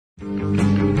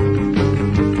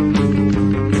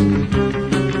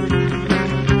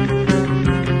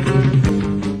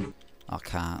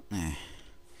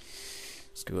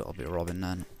bit of robbing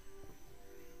then.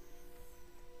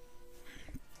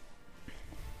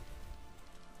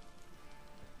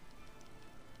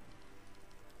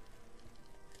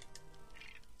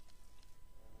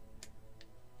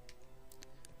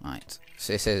 Right,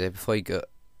 so it says here, before you go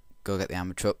get the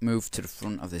ammo truck, move to the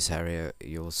front of this area.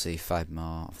 You will see 5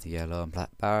 more of the yellow and black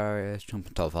barriers. Jump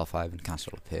on top of L5 and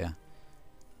castle up here.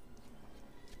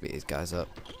 Beat these guys up.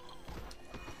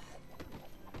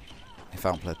 If I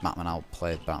haven't played Batman, I'll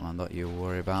play Batman, don't you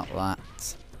worry about that.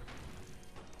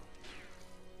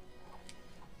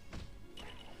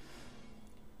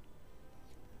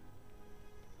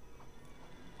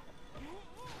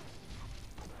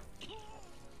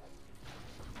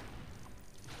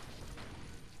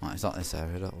 Right, it's not this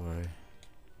area, don't worry.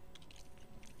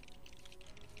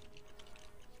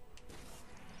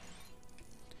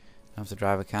 I have to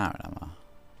drive a car, am I?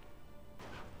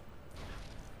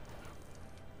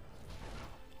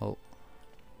 Oh.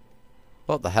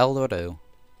 What the hell do I do?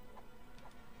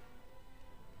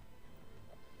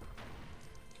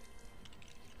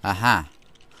 Aha!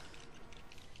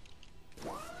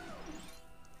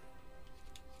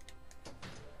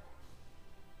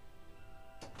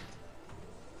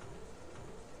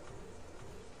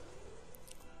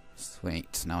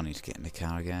 Sweet, now I need to get in the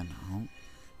car again. Oh.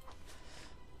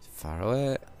 It's far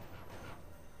away.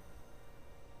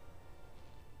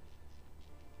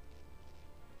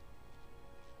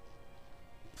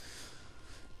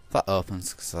 That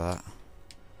opens because of that.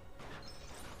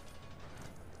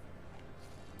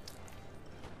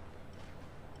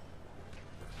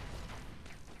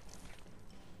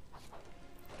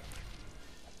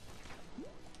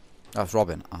 That's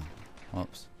Robin. Oh,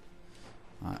 whoops.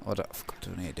 Right, what the fuck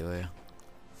do I need to do here?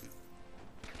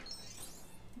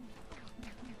 I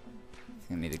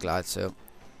think I need a glide suit.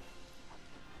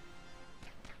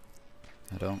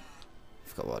 I don't.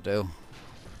 Forgot what to do.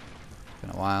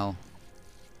 Been a while.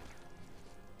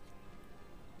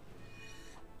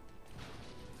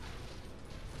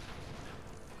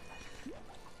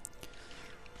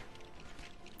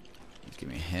 Just give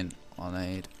me a hint what I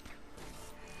need.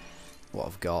 What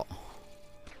I've got.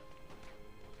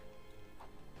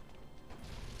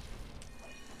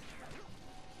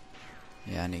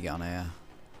 Yeah, I need to get on here.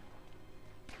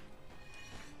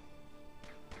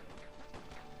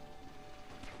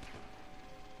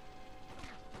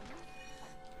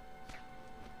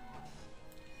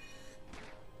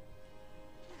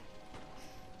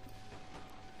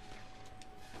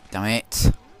 Damn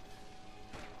it.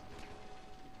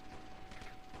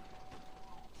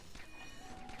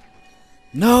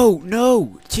 No,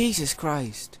 no! Jesus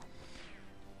Christ.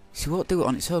 See, won't do it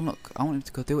on its own. Look, I want him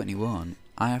to go do it and he won't.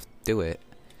 I have to do it.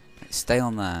 Stay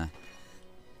on there.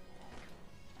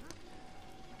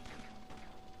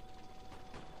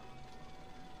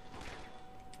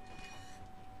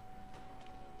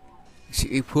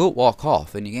 See, you won't walk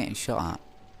off and you're getting shot at.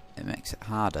 It makes it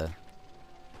harder.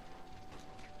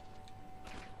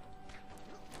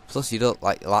 Plus you don't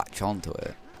like latch onto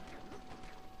it.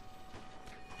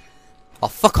 Oh,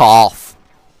 fuck off!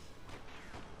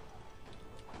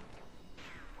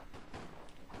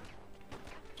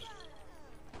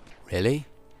 Really?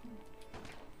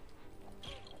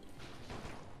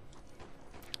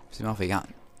 See off, he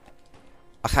can't.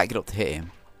 I can't get up to hit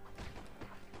him.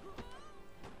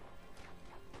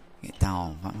 Get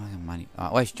down.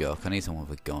 Right, where's Joke? I need someone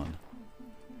with a gun.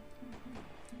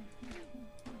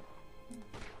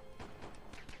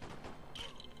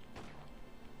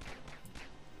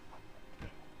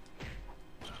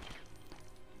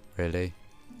 Really?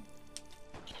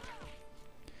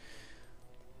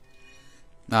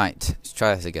 Right, let's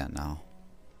try this again now.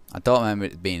 I don't remember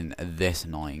it being this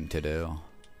annoying to do.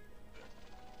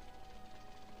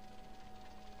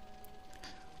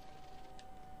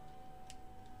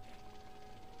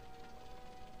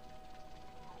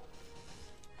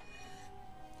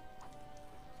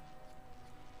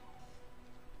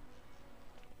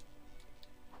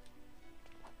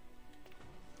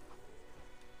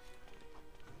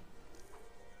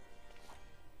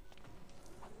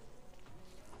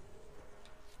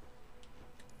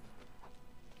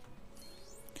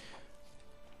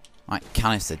 Right,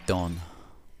 canister done.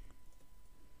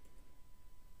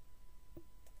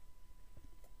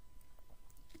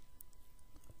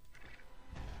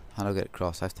 How do I get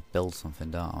across? I have to build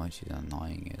something, don't I? Which is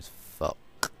annoying as fuck.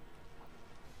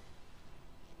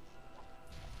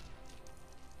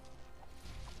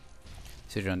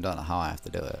 Considering I don't know how I have to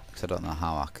do it, because I don't know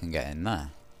how I can get in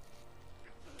there.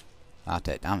 I'll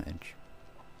take damage.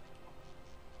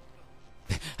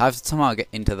 I have to somehow get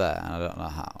into there, and I don't know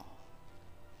how.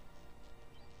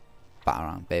 Bat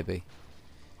around, baby.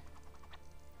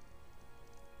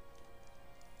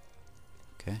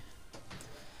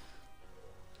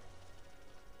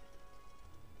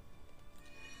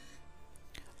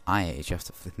 age, you have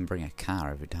to flipping bring a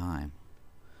car every time.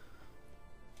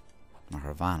 Or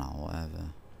a van or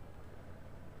whatever.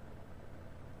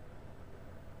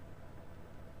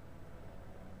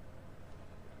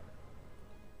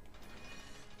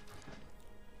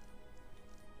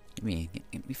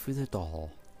 Get me through the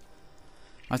door.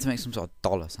 I have to make some sort of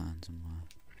dollar sign somewhere.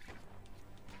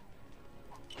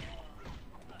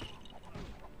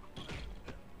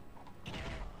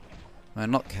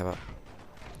 I'm not care about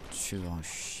shoot or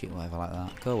shit, whatever like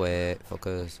that. Go away,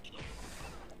 fuckers.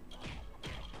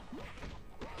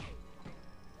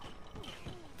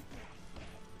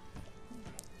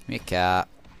 Give me a cat.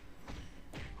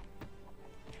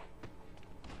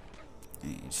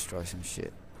 You destroy some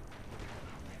shit.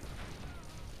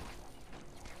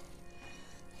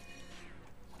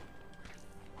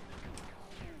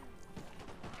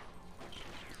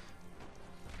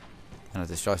 And I'd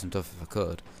destroy some stuff if I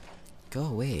could. Go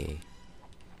away.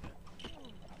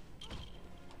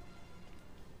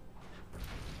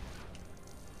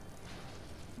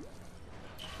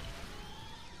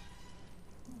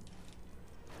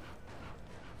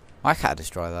 Why can't I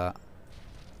destroy that?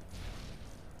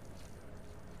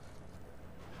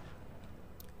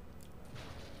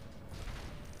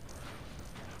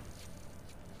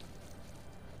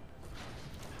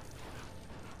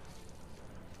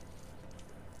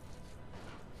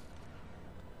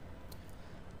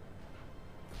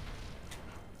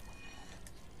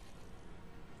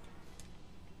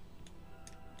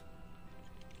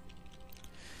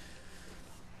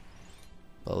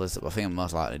 Well, I think I'm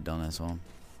most likely done this one.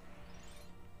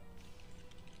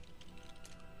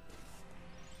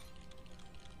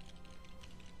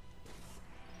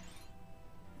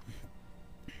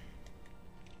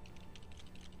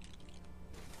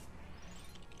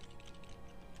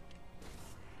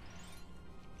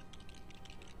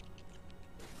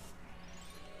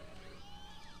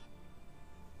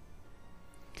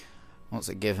 What's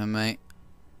it giving me?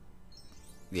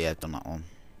 Yeah, I've done that one.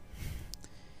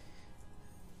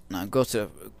 Now go to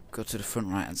the front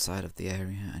right hand side of the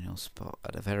area and you'll spot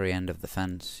at the very end of the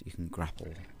fence you can grapple.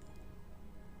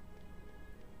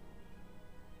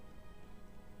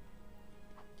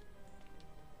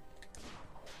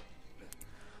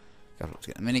 Got to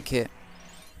get the mini kit.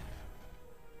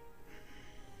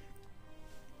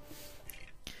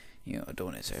 You know, I don't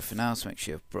want it to everything else, make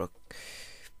sure you've broke.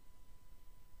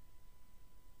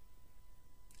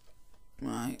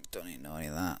 Right, don't need to know any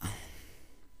of that.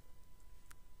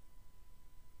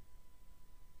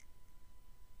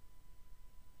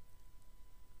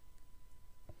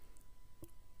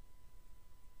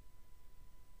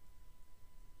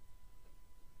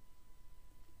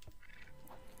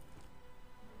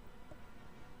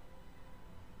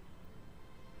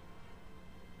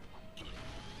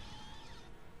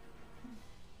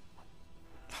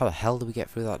 How the hell do we get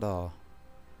through that door?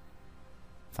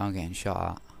 If I'm getting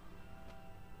shot at.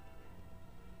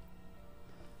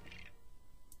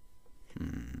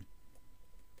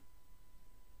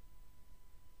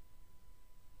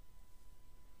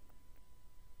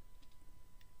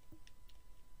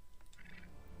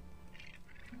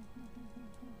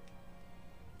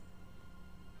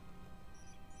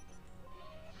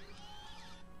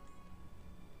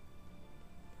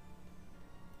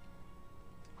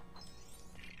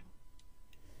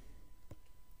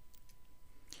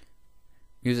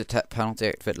 Use a tech panel to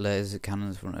activate laser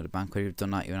cannons in front of the bank. When you've done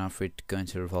that, you're now free to go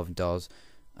into the revolving doors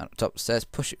at the top of the stairs,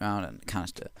 push it around and the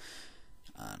canister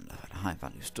and high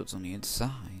value studs on the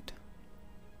inside.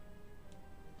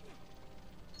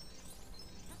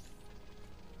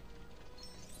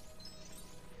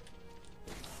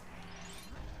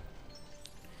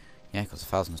 Yeah, because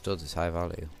 1,000 studs is high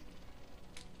value.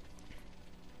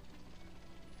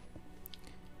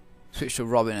 Switch to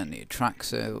Robin and the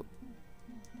tracksuit.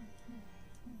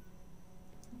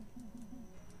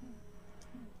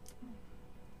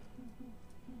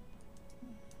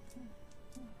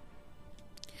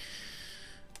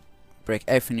 Break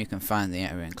everything you can find in the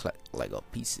area and collect Lego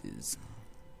pieces.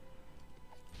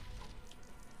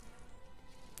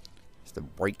 It's the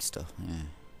break stuff, yeah.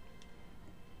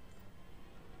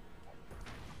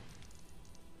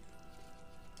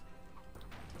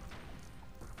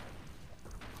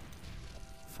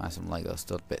 Find some Lego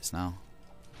stud bits now.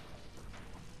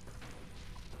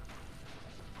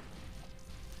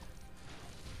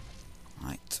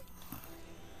 Right.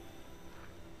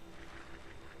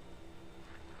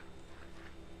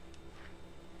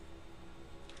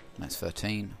 That's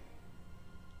 13.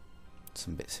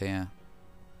 Some bits here.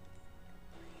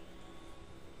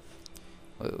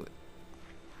 Wait.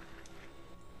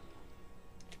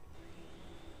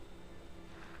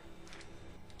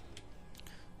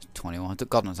 21.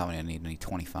 God knows how many I need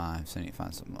 25, so I need to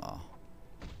find some more.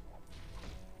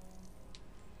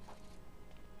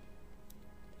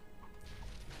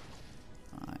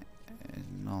 Right,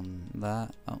 none there.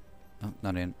 Oh,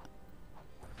 not in.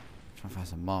 Try to find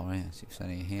some more here, see if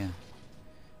there's any here.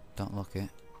 Don't look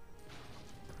it.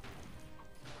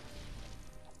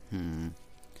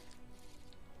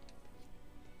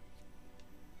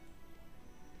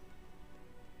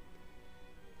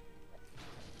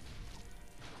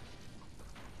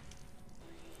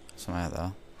 Somewhere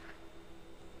though.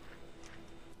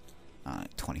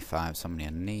 Alright, 25, somebody I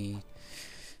need.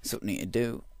 Something I need to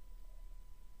do.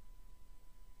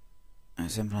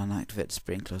 Simple and activate the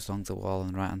sprinklers along the wall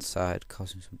on the right hand side,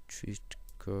 causing some trees to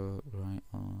grow right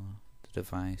on the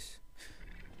device.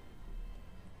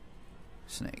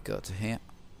 So now you go to here.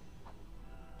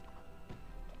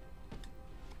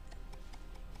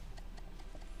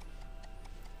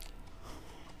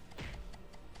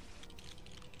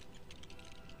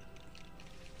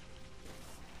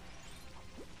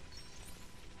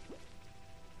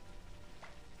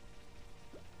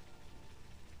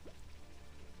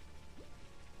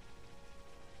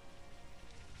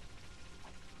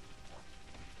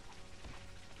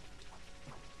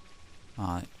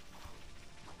 Alright.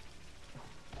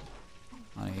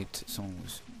 I need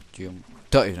someone's jump.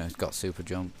 Don't even know it's got super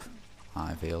jump.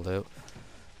 I feel out.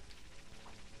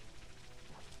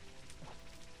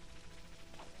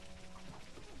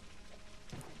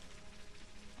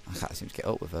 I can't seem to get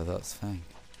up with her, that's the thing.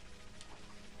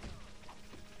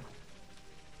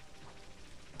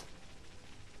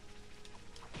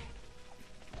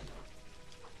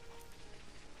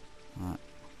 Right.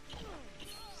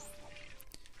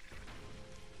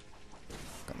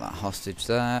 Got that hostage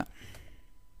there.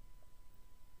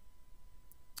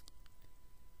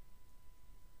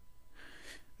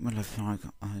 Well, if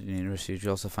you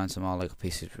also find some more Lego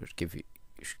pieces which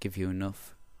should give you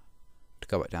enough to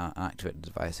go back down and activate the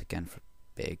device again for a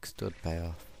big stud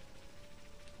payoff.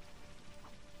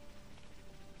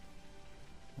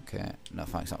 Okay, no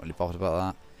thanks, not really bothered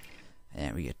about that.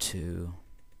 Area 2.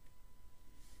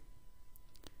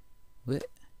 What?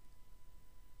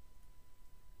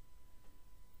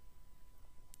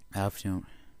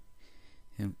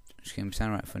 Just going to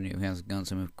stand right in front of you. He has a gun,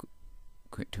 so move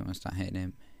quick to him and start hitting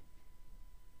him.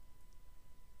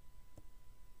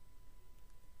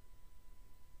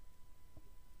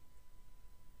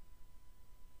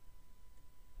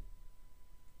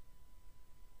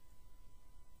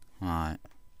 Right.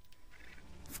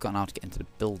 I've forgotten how to get into the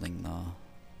building though.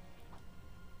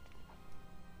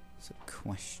 It's a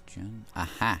question.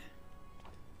 Aha!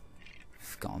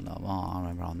 Forgotten no more. I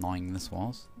remember how annoying this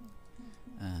was.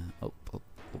 Up, up,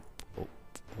 up, up,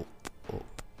 up,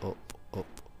 up, up,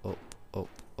 up, up, up,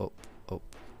 up, up,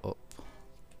 up.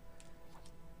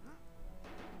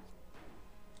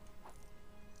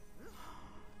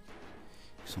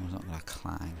 Someone's not gonna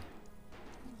clang.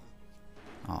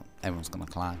 Oh, everyone's gonna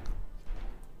clang.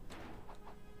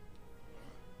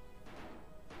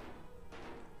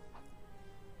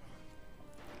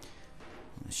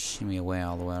 Shimmy away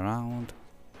all the way around.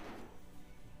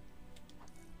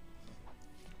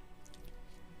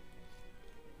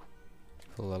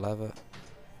 Pull the lever.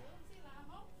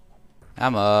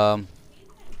 Ammo.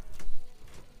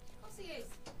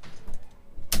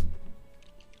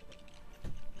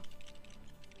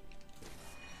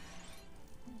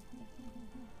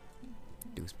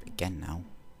 Do this bit again now.